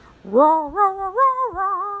Rah, rah, rah, rah,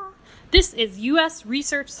 rah. This is U.S.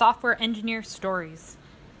 Research Software Engineer Stories,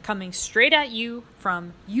 coming straight at you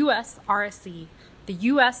from U.S. RSE, the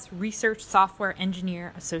U.S. Research Software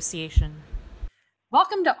Engineer Association.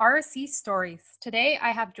 Welcome to RSE Stories. Today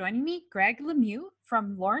I have joining me Greg Lemiuex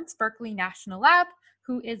from Lawrence Berkeley National Lab,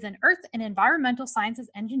 who is an Earth and Environmental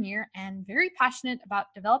Sciences engineer and very passionate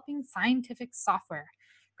about developing scientific software.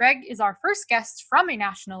 Greg is our first guest from a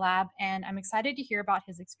national lab, and I'm excited to hear about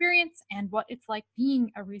his experience and what it's like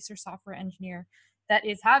being a research software engineer that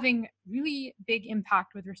is having really big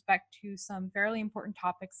impact with respect to some fairly important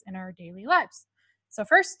topics in our daily lives. So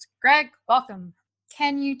first, Greg, welcome.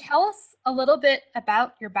 Can you tell us a little bit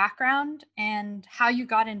about your background and how you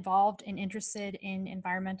got involved and interested in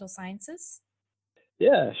environmental sciences?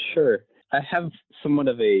 Yeah, sure. I have somewhat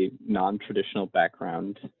of a non-traditional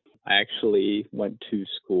background. I actually went to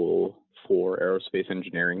school for aerospace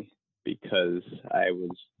engineering because I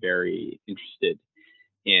was very interested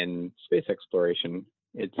in space exploration.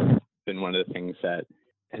 It's been one of the things that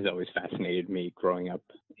has always fascinated me growing up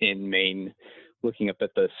in Maine, looking up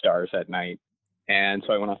at the stars at night. And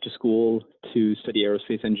so I went off to school to study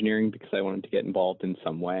aerospace engineering because I wanted to get involved in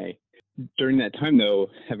some way. During that time, though,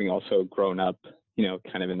 having also grown up,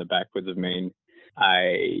 kind of in the backwoods of Maine,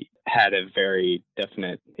 I had a very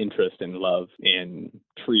definite interest and love in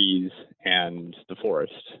trees and the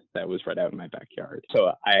forest that was right out in my backyard.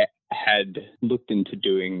 So I had looked into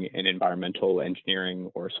doing an environmental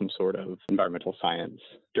engineering or some sort of environmental science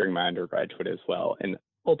during my undergraduate as well, and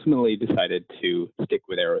ultimately decided to stick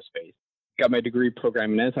with aerospace. Got my degree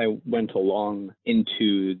program, and as I went along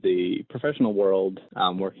into the professional world,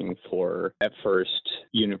 working for, at first,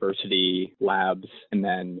 university labs, and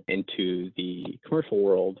then into the commercial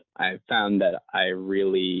world, I found that I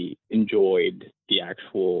really enjoyed the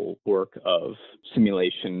actual work of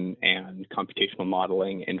simulation and computational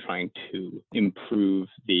modeling and trying to improve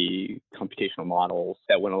the computational models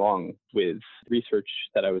that went along with research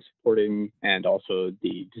that I was supporting and also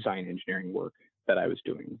the design engineering work that I was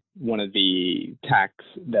doing. One of the tacks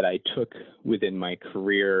that I took within my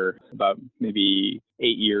career about maybe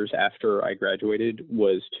 8 years after I graduated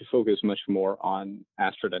was to focus much more on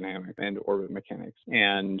astrodynamics and orbit mechanics.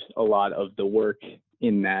 And a lot of the work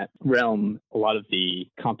in that realm, a lot of the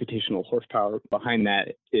computational horsepower behind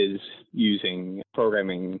that is using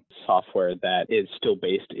programming software that is still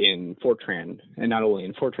based in Fortran, and not only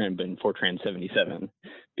in Fortran, but in Fortran 77,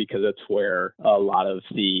 because that's where a lot of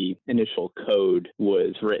the initial code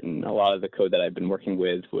was written. A lot of the code that I've been working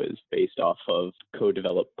with was based off of code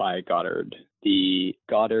developed by Goddard, the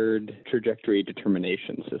Goddard Trajectory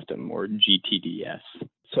Determination System, or GTDS.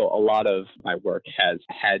 So a lot of my work has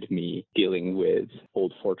had me dealing with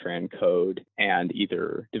old Fortran code and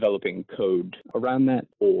either developing code around that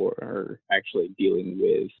or actually dealing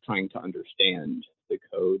with trying to understand the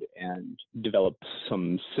code and develop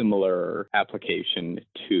some similar application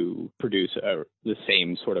to produce the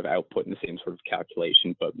same sort of output and the same sort of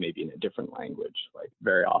calculation, but maybe in a different language. Like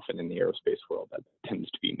very often in the aerospace world, that tends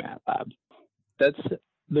to be MATLAB. That's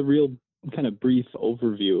the real kind of brief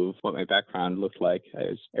overview of what my background looked like. I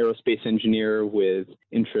was an aerospace engineer with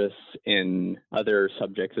interests in other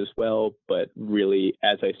subjects as well, but really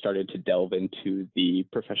as I started to delve into the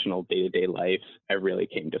professional day-to-day life, I really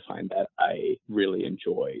came to find that I really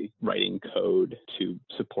enjoy writing code to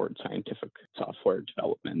support scientific software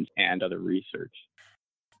development and other research.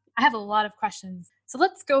 I have a lot of questions. So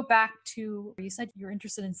let's go back to, you said you were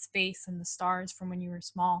interested in space and the stars from when you were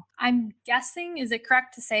small. I'm guessing, is it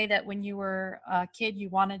correct to say that when you were a kid, you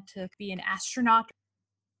wanted to be an astronaut?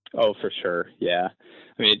 Oh, for sure. Yeah.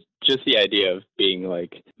 I mean, just the idea of being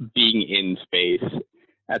in space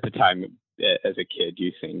at the time as a kid,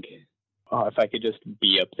 you think, oh, if I could just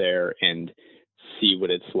be up there and see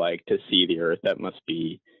what it's like to see the Earth, that must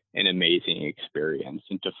be an amazing experience,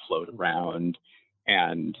 and to float around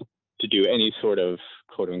and to do any sort of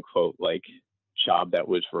quote unquote like job that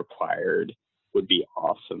was required would be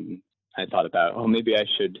awesome. I thought about, oh, maybe I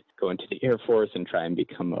should go into the Air Force and try and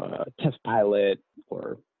become a test pilot,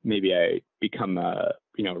 or maybe I become a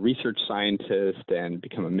research scientist and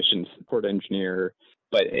become a mission support engineer.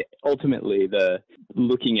 But ultimately, the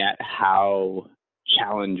looking at how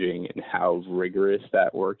challenging and how rigorous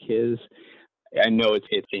that work is, I know it's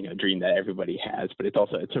a dream that everybody has, but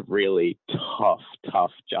it's a really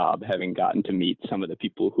tough job, having gotten to meet some of the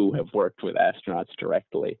people who have worked with astronauts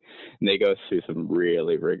directly. And they go through some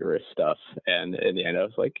really rigorous stuff. And in the end, I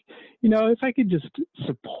was like, if I could just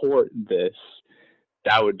support this,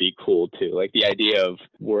 that would be cool too. Like the idea of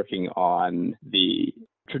working on the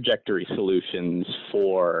trajectory solutions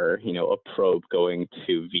for, a probe going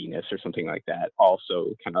to Venus or something like that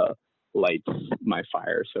also kind of lights my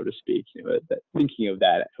fire, so to speak. Thinking of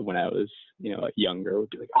that when I was, younger would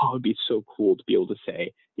be like, oh, it'd be so cool to be able to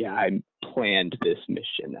say, yeah, I planned this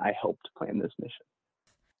mission. I helped plan this mission.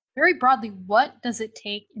 Very broadly, what does it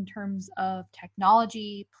take in terms of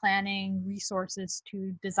technology, planning, resources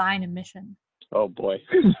to design a mission? Oh boy,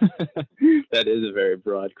 that is a very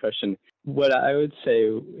broad question. What I would say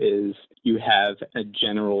is you have a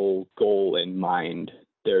general goal in mind.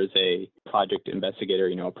 There's a project investigator,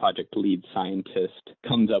 a project lead scientist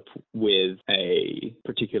comes up with a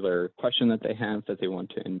particular question that they have that they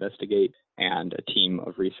want to investigate, and a team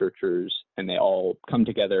of researchers, and they all come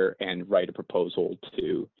together and write a proposal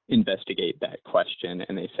to investigate that question.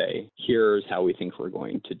 And they say, here's how we think we're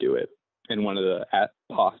going to do it. And one of the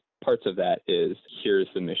parts of that is, here's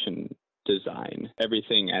the mission design.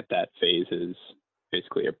 Everything at that phase is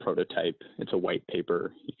basically a prototype. It's a white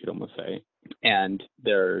paper, you could almost say. And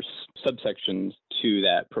there's subsections to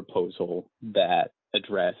that proposal that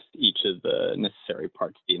address each of the necessary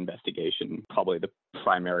parts of the investigation, probably the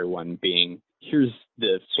primary one being, here's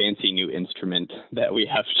the fancy new instrument that we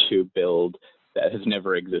have to build that has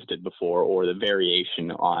never existed before, or the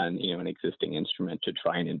variation on an existing instrument to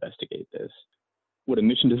try and investigate this. What a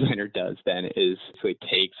mission designer does then is basically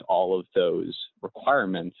takes all of those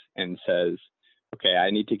requirements and says, okay,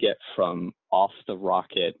 I need to get from off the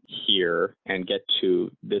rocket here and get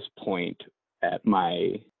to this point at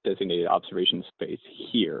my designated observation space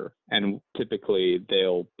here. And typically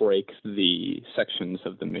they'll break the sections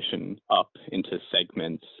of the mission up into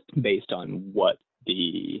segments based on what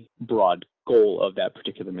the broad goal of that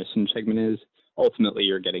particular mission segment is. Ultimately,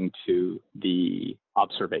 you're getting to the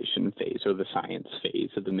observation phase or the science phase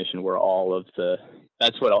of the mission, where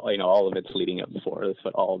that's what all of it's leading up for. That's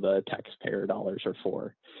what all the taxpayer dollars are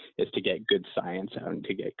for, is to get good science out and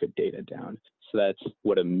to get good data down. So that's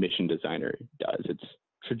what a mission designer does. It's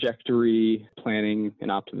trajectory planning and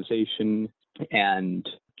optimization and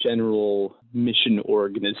general mission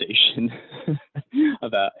organization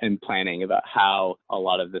and planning about how a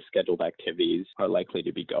lot of the scheduled activities are likely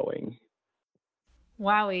to be going.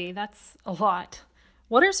 Wowie, that's a lot.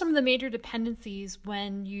 What are some of the major dependencies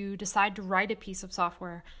when you decide to write a piece of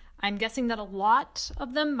software? I'm guessing that a lot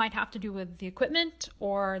of them might have to do with the equipment,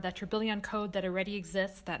 or that you're building on code that already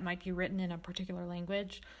exists that might be written in a particular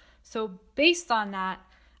language. So based on that,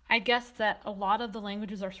 I guess that a lot of the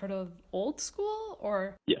languages are sort of old school,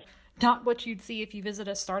 or yes, not what you'd see if you visit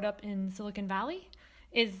a startup in Silicon Valley.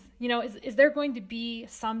 Is there going to be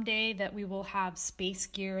someday that we will have space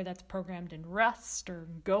gear that's programmed in Rust or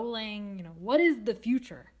Golang? What is the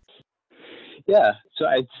future? Yeah, so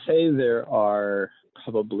I'd say there are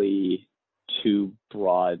probably two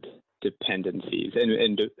broad dependencies,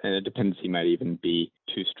 and a dependency might even be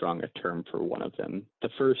too strong a term for one of them. The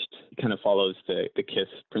first kind of follows the KISS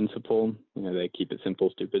principle, they keep it simple,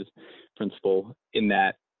 stupid principle, in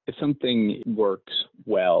that if something works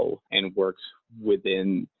well and works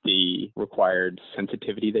within the required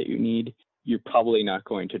sensitivity that you need, you're probably not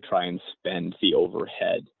going to try and spend the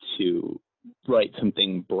overhead to write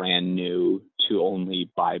something brand new to only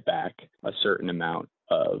buy back a certain amount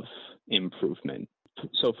of improvement.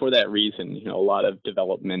 So for that reason, a lot of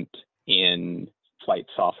development in flight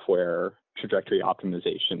software, trajectory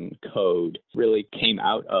optimization code really came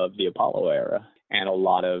out of the Apollo era, and a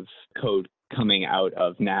lot of code coming out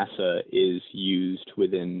of NASA is used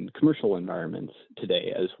within commercial environments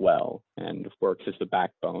today as well, and works as the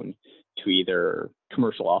backbone to either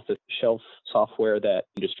commercial off-the-shelf software that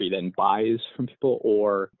industry then buys from people,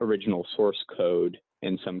 or original source code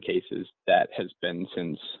in some cases that has been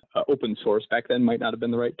since open source. Back then might not have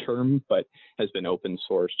been the right term, but has been open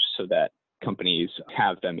sourced so that companies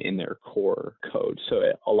have them in their core code. So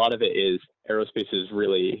a lot of it is, aerospace is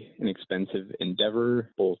really an expensive endeavor,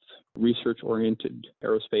 both research-oriented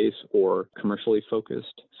aerospace or commercially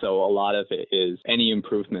focused. So a lot of it is any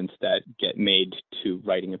improvements that get made to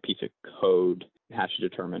writing a piece of code has to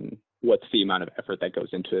determine what's the amount of effort that goes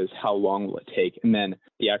into this, how long will it take, and then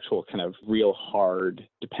the actual kind of real hard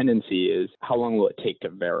dependency is how long will it take to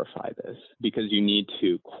verify this, because you need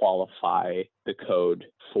to qualify the code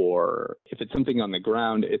for, if it's something on the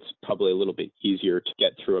ground, it's probably a little bit easier to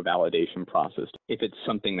get through a validation process. If it's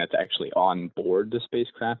something that's actually on board the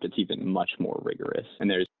spacecraft, it's even much more rigorous. And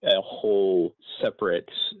there's a whole separate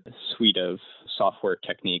suite of software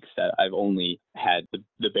techniques that I've only had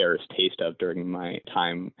the barest taste of during my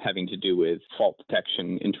time having to do with fault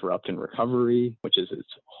detection, interrupt, and recovery, which is its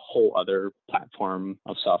whole other platform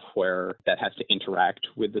of software that has to interact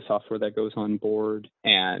with the software that goes on board.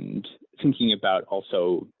 And thinking about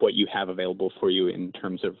also what you have available for you in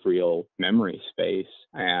terms of real memory space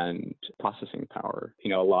and processing power. A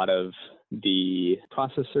lot of the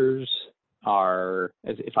processors are,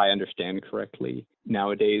 as if I understand correctly,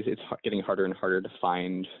 nowadays it's getting harder and harder to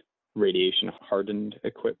find radiation hardened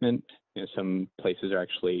equipment. Some places are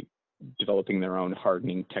actually developing their own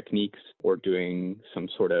hardening techniques or doing some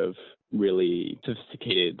sort of really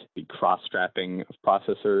sophisticated cross-strapping of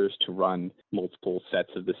processors to run multiple sets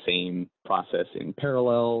of the same process in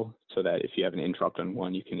parallel, so that if you have an interrupt on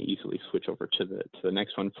one, you can easily switch over to the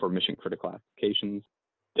next one for mission critical applications.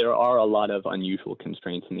 There are a lot of unusual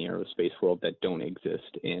constraints in the aerospace world that don't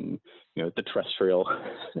exist in, the terrestrial,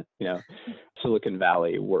 Silicon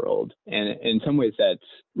Valley world. And in some ways that's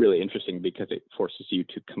really interesting because it forces you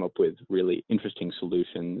to come up with really interesting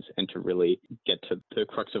solutions and to really get to the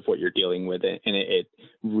crux of what you're dealing with. And it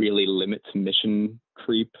really limits mission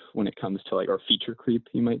creep when it comes to or feature creep,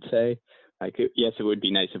 you might say. Yes, it would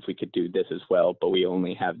be nice if we could do this as well, but we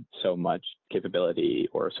only have so much capability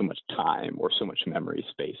or so much time or so much memory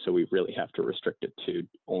space. So we really have to restrict it to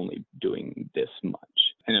only doing this much.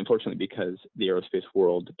 And unfortunately, because the aerospace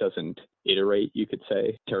world doesn't iterate, you could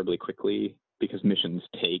say, terribly quickly, because missions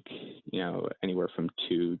take, anywhere from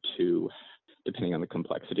 2 to, depending on the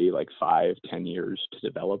complexity, 5-10 years to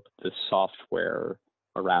develop. The software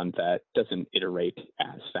around that doesn't iterate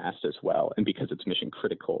as fast as well. And because it's mission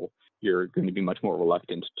critical, you're going to be much more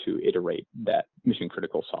reluctant to iterate that mission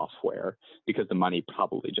critical software because the money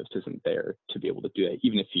probably just isn't there to be able to do that,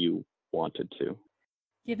 even if you wanted to.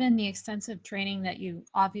 Given the extensive training that you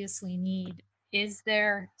obviously need, is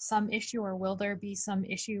there some issue or will there be some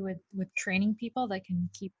issue with training people that can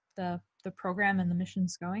keep the program and the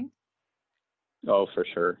missions going? Oh, for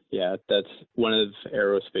sure. Yeah, that's one of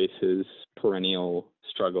aerospace's perennial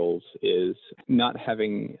struggles, is not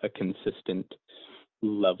having a consistent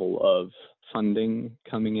level of funding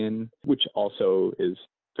coming in, which also is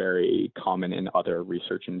very common in other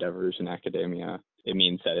research endeavors in academia. It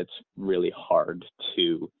means that it's really hard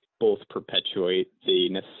to both perpetuate the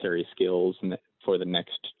necessary skills for the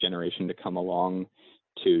next generation to come along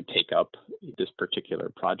to take up this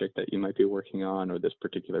particular project that you might be working on, or this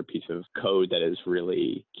particular piece of code that is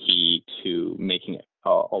really key to making a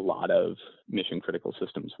lot of mission critical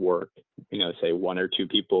systems work. Say 1 or 2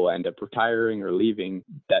 people end up retiring or leaving,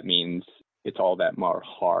 that means it's all that more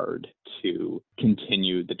hard to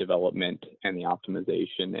continue the development and the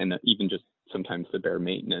optimization and even just sometimes the bare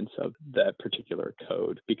maintenance of that particular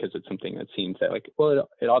code, because it's something that seems that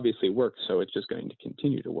it obviously works, so it's just going to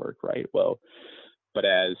continue to work, right? Well, but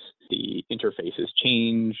as the interfaces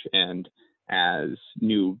change and as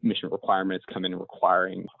new mission requirements come in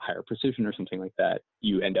requiring higher precision or something like that,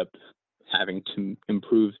 you end up having to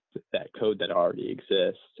improve that code that already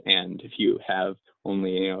exists. And if you have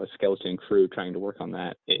only a skeleton crew trying to work on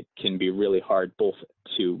that, it can be really hard both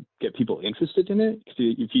to get people interested in it, because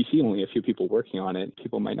if you see only a few people working on it,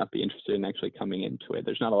 people might not be interested in actually coming into it.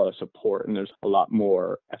 There's not a lot of support, and there's a lot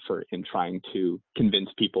more effort in trying to convince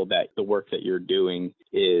people that the work that you're doing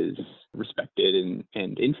is respected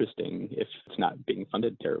and interesting if it's not being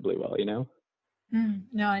funded terribly well,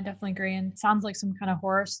 No, I definitely agree. And it sounds like some kind of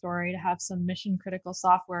horror story to have some mission critical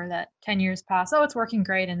software that 10 years pass, oh, it's working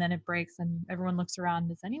great, and then it breaks and everyone looks around,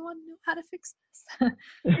 does anyone know how to fix this?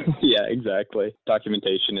 Yeah, exactly.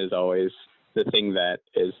 Documentation is always the thing that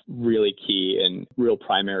is really key and real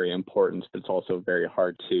primary importance, but it's also very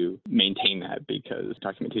hard to maintain that because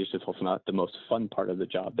documentation is also not the most fun part of the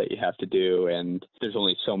job that you have to do. And there's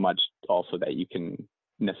only so much also that you can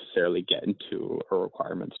necessarily get into a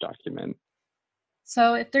requirements document.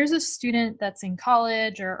 So if there's a student that's in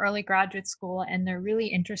college or early graduate school and they're really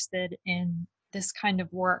interested in this kind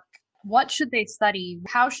of work, what should they study?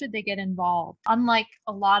 How should they get involved? Unlike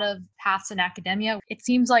a lot of paths in academia, it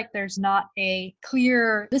seems like there's not a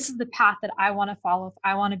clear, this is the path that I want to follow if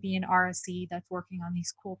I want to be an RSE that's working on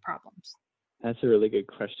these cool problems. That's a really good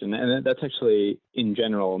question. And that's actually, in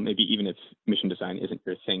general, maybe even if mission design isn't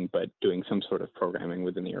your thing, but doing some sort of programming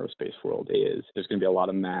within the aerospace world is, there's going to be a lot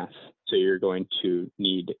of math. So you're going to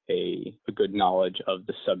need a good knowledge of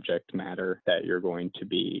the subject matter that you're going to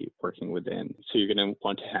be working within. So you're going to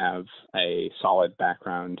want to have a solid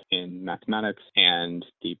background in mathematics and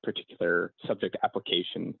the particular subject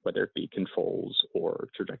application, whether it be controls or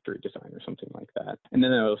trajectory design or something like that. And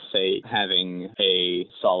then I will say having a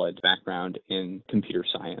solid background in computer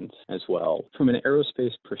science as well. From an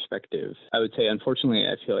aerospace perspective, I would say, unfortunately,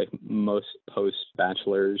 I feel like most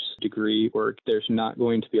post-bachelor's degree work, there's not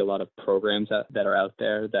going to be a lot of programs that are out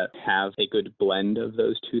there that have a good good blend of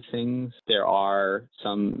those two things. There are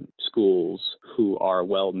some schools who are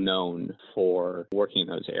well known for working in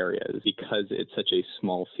those areas. Because it's such a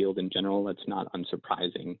small field in general, it's not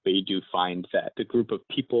unsurprising. But you do find that the group of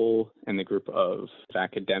people and the group of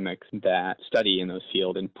academics that study in those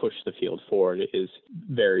fields and push the field forward is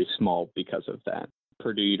very small because of that.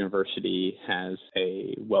 Purdue University has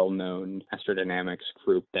a well-known astrodynamics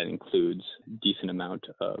group that includes a decent amount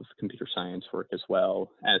of computer science work as well,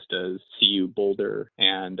 as does CU Boulder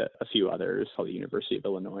and a few others, called the University of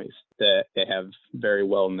Illinois. That they have very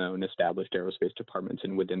well-known established aerospace departments,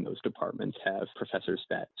 and within those departments have professors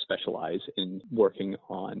that specialize in working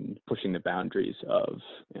on pushing the boundaries of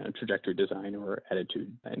trajectory design or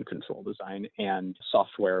attitude and control design and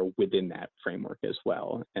software within that framework as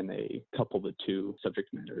well. And they couple the two subject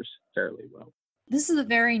matters fairly well. This is a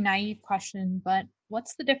very naive question, but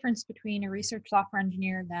what's the difference between a research software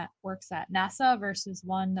engineer that works at NASA versus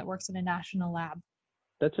one that works at a national lab?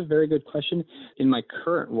 That's a very good question. In my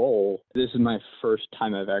current role, this is my first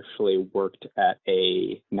time I've actually worked at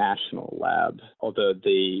a national lab. Although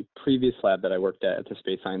the previous lab that I worked at the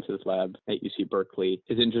Space Sciences Lab at UC Berkeley,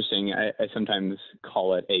 is interesting. I sometimes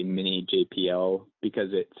call it a mini JPL because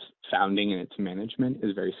its founding and its management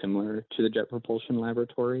is very similar to the Jet Propulsion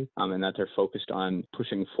Laboratory, and that they're focused on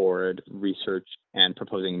pushing forward research and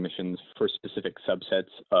proposing missions for specific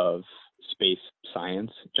subsets of space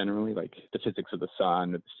science generally, like the physics of the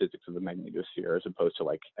sun, the physics of the magnetosphere, as opposed to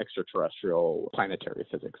like extraterrestrial planetary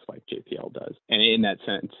physics like JPL does. And in that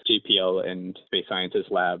sense, JPL and Space Sciences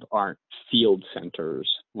Lab aren't field centers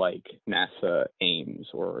like NASA Ames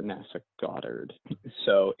or NASA Goddard.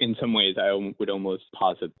 So in some ways, I would almost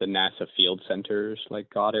posit the NASA field centers like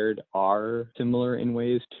Goddard are similar in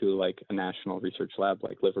ways to like a national research lab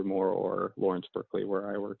like Livermore or Lawrence Berkeley,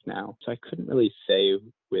 where I work now. So I couldn't really say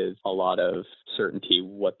with a lot of certainty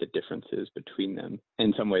what the difference is between them.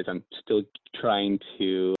 In some ways, I'm still trying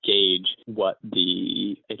to gauge what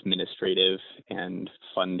the administrative and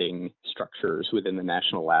funding structures within the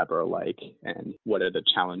national lab are like, and what are the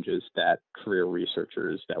challenges that career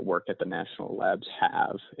researchers that work at the national labs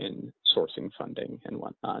have in sourcing funding and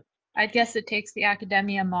whatnot. I guess it takes the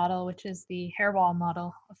academia model, which is the hairball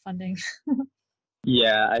model of funding.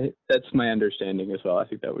 Yeah, that's my understanding as well. I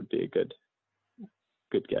think that would be a good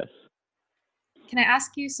guess. Can I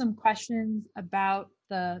ask you some questions about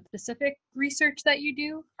the specific research that you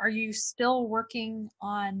do? Are you still working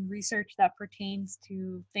on research that pertains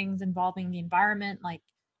to things involving the environment, like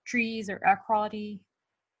trees or air quality?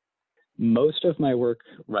 Most of my work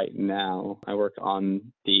right now, I work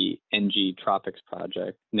on the NG Tropics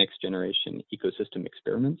project, Next Generation Ecosystem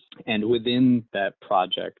Experiments. And within that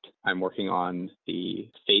project, I'm working on the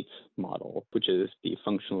FATES model, which is the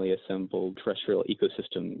Functionally Assembled Terrestrial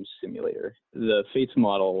Ecosystem Simulator. The FATES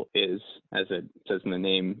model is, as it says in the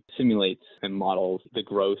name, simulates and models the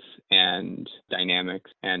growth and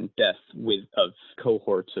dynamics and death of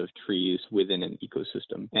cohorts of trees within an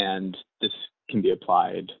ecosystem. And this can be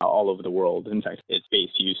applied all over the world. In fact, its base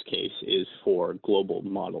use case is for global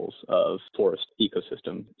models of forest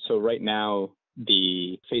ecosystem. So right now,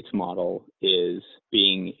 the FATES model is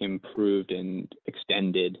being improved and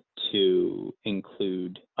extended to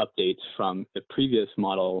include updates from the previous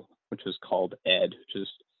model, which was called ED, which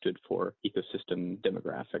stood for Ecosystem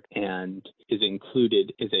Demographic, and is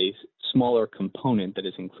a smaller component that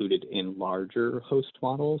is included in larger host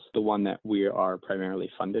models. The one that we are primarily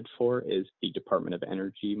funded for is the Department of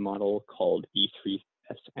Energy model called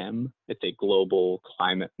E3SM. It's a global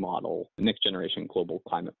climate model, next generation global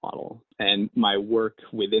climate model. And my work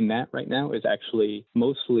within that right now is actually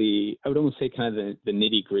mostly, I would almost say kind of the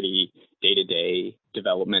nitty gritty day-to-day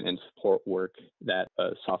development and support work that a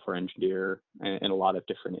software engineer in a lot of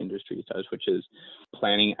different industries does, which is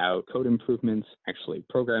planning out code improvements, actually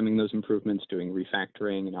programming those improvements, doing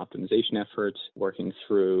refactoring and optimization efforts, working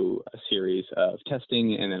through a series of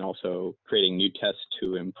testing, and then also creating new tests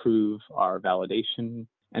to improve our validation,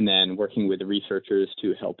 and then working with the researchers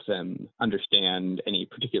to help them understand any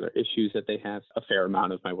particular issues that they have. A fair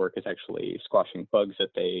amount of my work is actually squashing bugs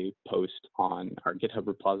that they post on our GitHub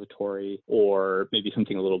repository, or maybe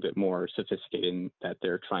something a little bit more sophisticated that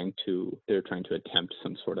they're trying to attempt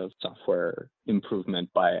some sort of software improvement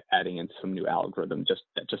by adding in some new algorithm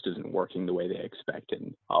that just isn't working the way they expect.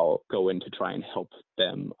 And I'll go in to try and help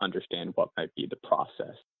them understand what might be the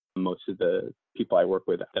process. Most of the people I work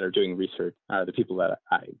with that are doing research are the people that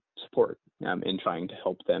I support in trying to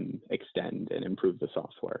help them extend and improve the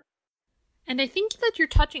software. And I think that you're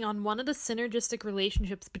touching on one of the synergistic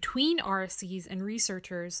relationships between RSEs and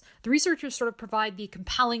researchers. The researchers sort of provide the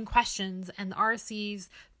compelling questions, and the RSEs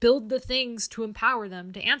build the things to empower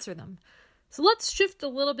them to answer them. So let's shift a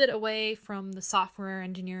little bit away from the software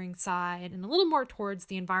engineering side and a little more towards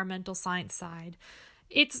the environmental science side.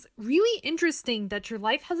 It's really interesting that your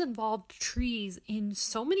life has involved trees in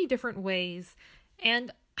so many different ways.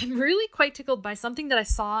 And I'm really quite tickled by something that I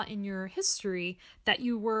saw in your history, that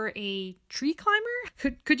you were a tree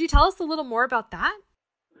climber. Could you tell us a little more about that?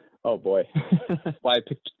 Oh boy. Why I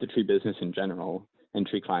picked the tree business in general and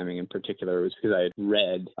tree climbing in particular was because I had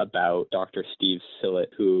read about Dr. Steve Sillett,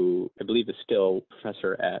 who I believe is still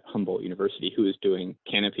professor at Humboldt University, who was doing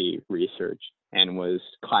canopy research and was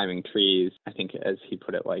climbing trees, I think, as he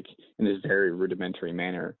put it, like in this very rudimentary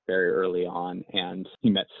manner very early on. And he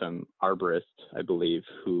met some arborists, I believe,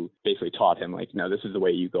 who basically taught him, like, no, this is the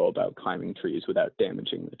way you go about climbing trees without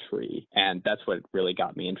damaging the tree. And that's what really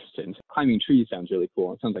got me interested in. Climbing trees sounds really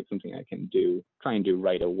cool. It sounds like something I can try and do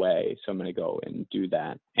right away. So I'm going to go and do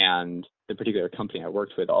that. And the particular company I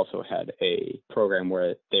worked with also had a program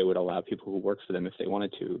where they would allow people who worked for them, if they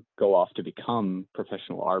wanted to, go off to become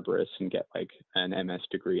professional arborists and get like an MS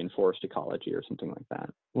degree in forest ecology or something like that.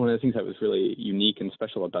 One of the things that was really unique and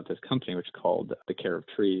special about this company, which is called The Care of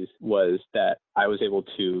Trees, was that I was able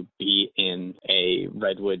to be in a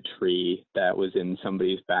redwood tree that was in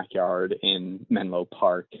somebody's backyard in Menlo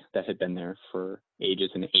Park that had been there for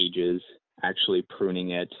ages and ages, actually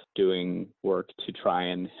pruning it, doing work to try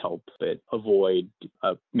and help it avoid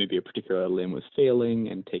maybe a particular limb was failing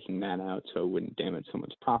and taking that out so it wouldn't damage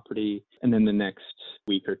someone's property. And then the next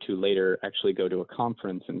week or two later, actually go to a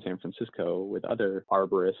conference in San Francisco with other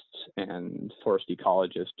arborists and forest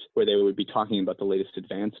ecologists, where they would be talking about the latest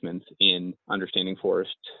advancements in understanding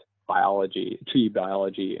forest biology, tree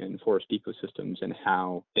biology and forest ecosystems, and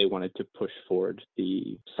how they wanted to push forward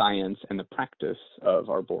the science and the practice of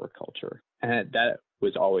arboriculture. And that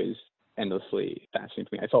was always endlessly fascinating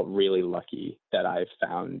to me. I felt really lucky that I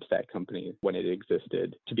found that company when it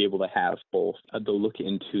existed, to be able to have both the look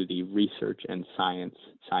into the research and science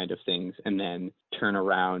side of things, and then turn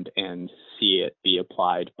around and see it be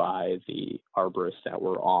applied by the arborists that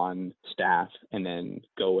were on staff, and then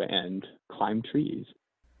go and climb trees.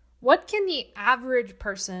 What can the average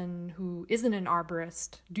person who isn't an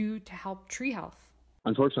arborist do to help tree health?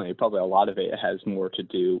 Unfortunately, probably a lot of it has more to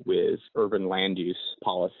do with urban land use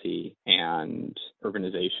policy and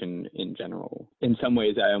urbanization in general. In some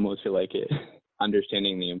ways, I almost feel like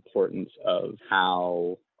understanding the importance of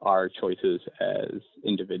how our choices as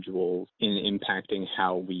individuals in impacting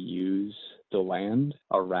how we use the land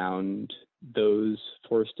around those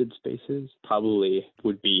forested spaces probably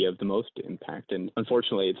would be of the most impact. And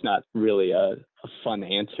unfortunately, it's not really a fun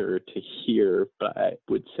answer to hear, but I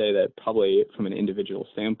would say that probably from an individual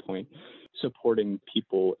standpoint, supporting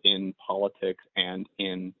people in politics and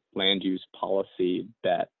in land use policy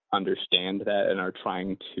that understand that and are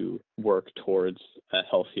trying to work towards a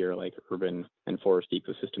healthier, like, urban and forest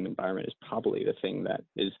ecosystem environment is probably the thing that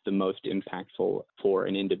is the most impactful for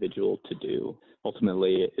an individual to do.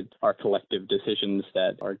 Ultimately, it's our collective decisions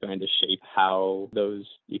that are going to shape how those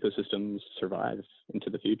ecosystems survive into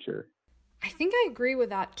the future. I think I agree with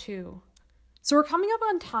that too. So we're coming up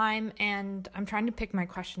on time, and I'm trying to pick my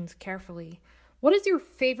questions carefully. What is your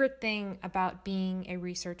favorite thing about being a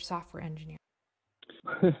research software engineer?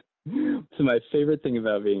 So my favorite thing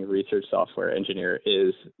about being a research software engineer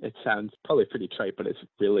is, it sounds probably pretty trite, but it's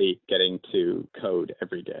really getting to code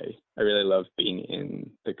every day. I really love being in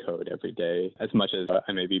the code every day, as much as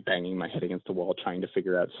I may be banging my head against the wall trying to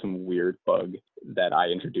figure out some weird bug that I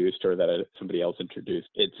introduced or that somebody else introduced.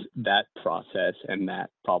 It's that process and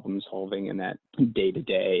that problem solving and that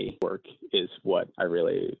day-to-day work is what I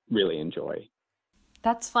really, really enjoy.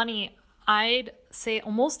 That's funny. I'd say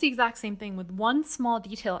almost the exact same thing with one small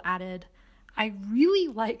detail added. I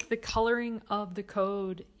really like the coloring of the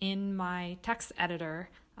code in my text editor.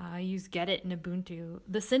 I use Gedit in Ubuntu.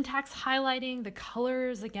 The syntax highlighting the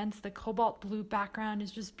colors against the cobalt blue background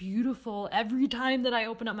is just beautiful every time that I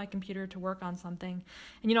open up my computer to work on something.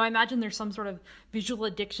 And, I imagine there's some sort of visual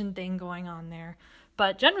addiction thing going on there.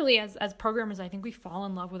 But generally, as programmers, I think we fall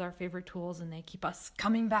in love with our favorite tools and they keep us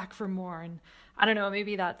coming back for more. And I don't know,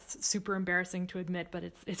 maybe that's super embarrassing to admit, but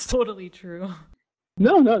it's totally true.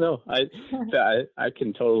 No. I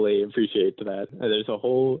can totally appreciate that. There's a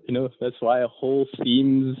whole, that's why whole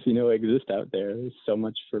themes, exist out there. There's so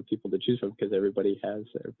much for people to choose from because everybody has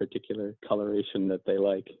a particular coloration that they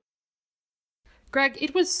like. Greg,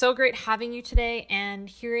 it was so great having you today and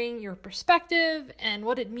hearing your perspective and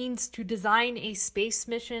what it means to design a space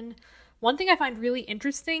mission. One thing I find really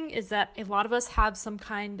interesting is that a lot of us have some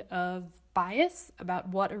kind of bias about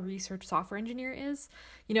what a research software engineer is.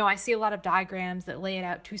 I see a lot of diagrams that lay it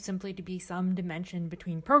out too simply to be some dimension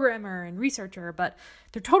between programmer and researcher, but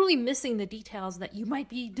they're totally missing the details that you might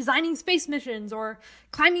be designing space missions or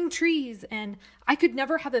climbing trees. And I could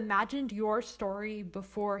never have imagined your story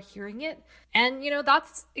before hearing it. And,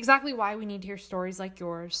 that's exactly why we need to hear stories like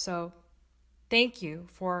yours. So thank you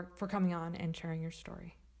for coming on and sharing your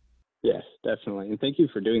story. Yes, definitely. And thank you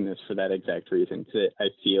for doing this for that exact reason, because I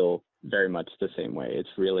feel very much the same way. It's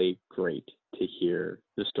really great to hear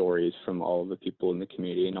the stories from all the people in the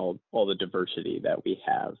community and all the diversity that we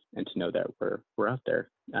have, and to know that we're out there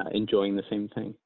enjoying the same thing.